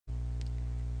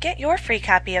Get your free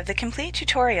copy of the complete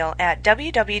tutorial at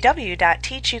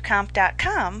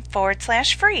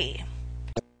www.teachucomp.com/free.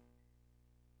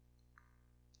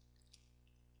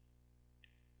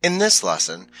 In this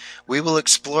lesson, we will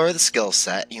explore the skill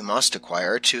set you must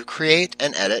acquire to create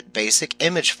and edit basic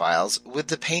image files with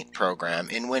the Paint program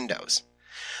in Windows.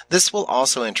 This will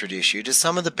also introduce you to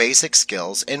some of the basic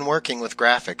skills in working with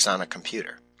graphics on a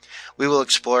computer. We will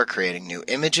explore creating new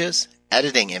images,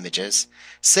 editing images,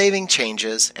 saving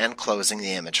changes, and closing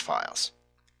the image files.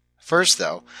 First,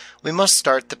 though, we must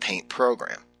start the Paint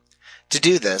program. To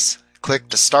do this, click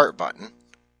the Start button,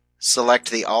 select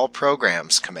the All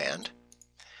Programs command,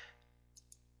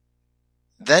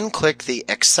 then click the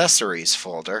Accessories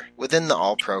folder within the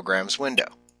All Programs window.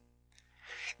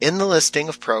 In the listing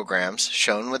of programs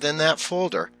shown within that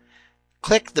folder,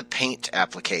 click the Paint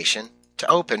application to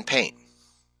open Paint.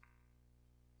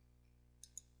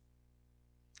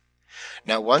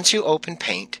 Now once you open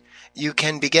Paint, you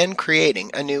can begin creating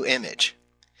a new image.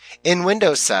 In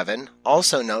Windows 7,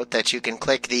 also note that you can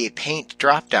click the Paint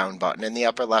drop-down button in the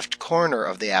upper left corner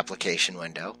of the application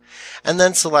window, and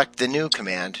then select the New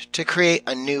command to create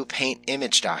a new Paint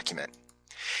image document.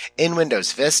 In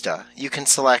Windows Vista, you can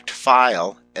select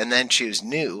File and then choose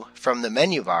New from the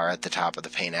menu bar at the top of the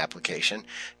Paint application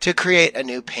to create a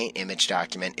new Paint image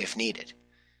document if needed.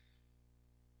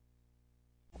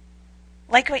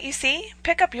 Like what you see?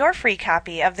 Pick up your free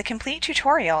copy of the complete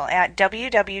tutorial at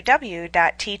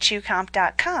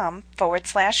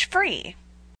www.teachucomp.com/free.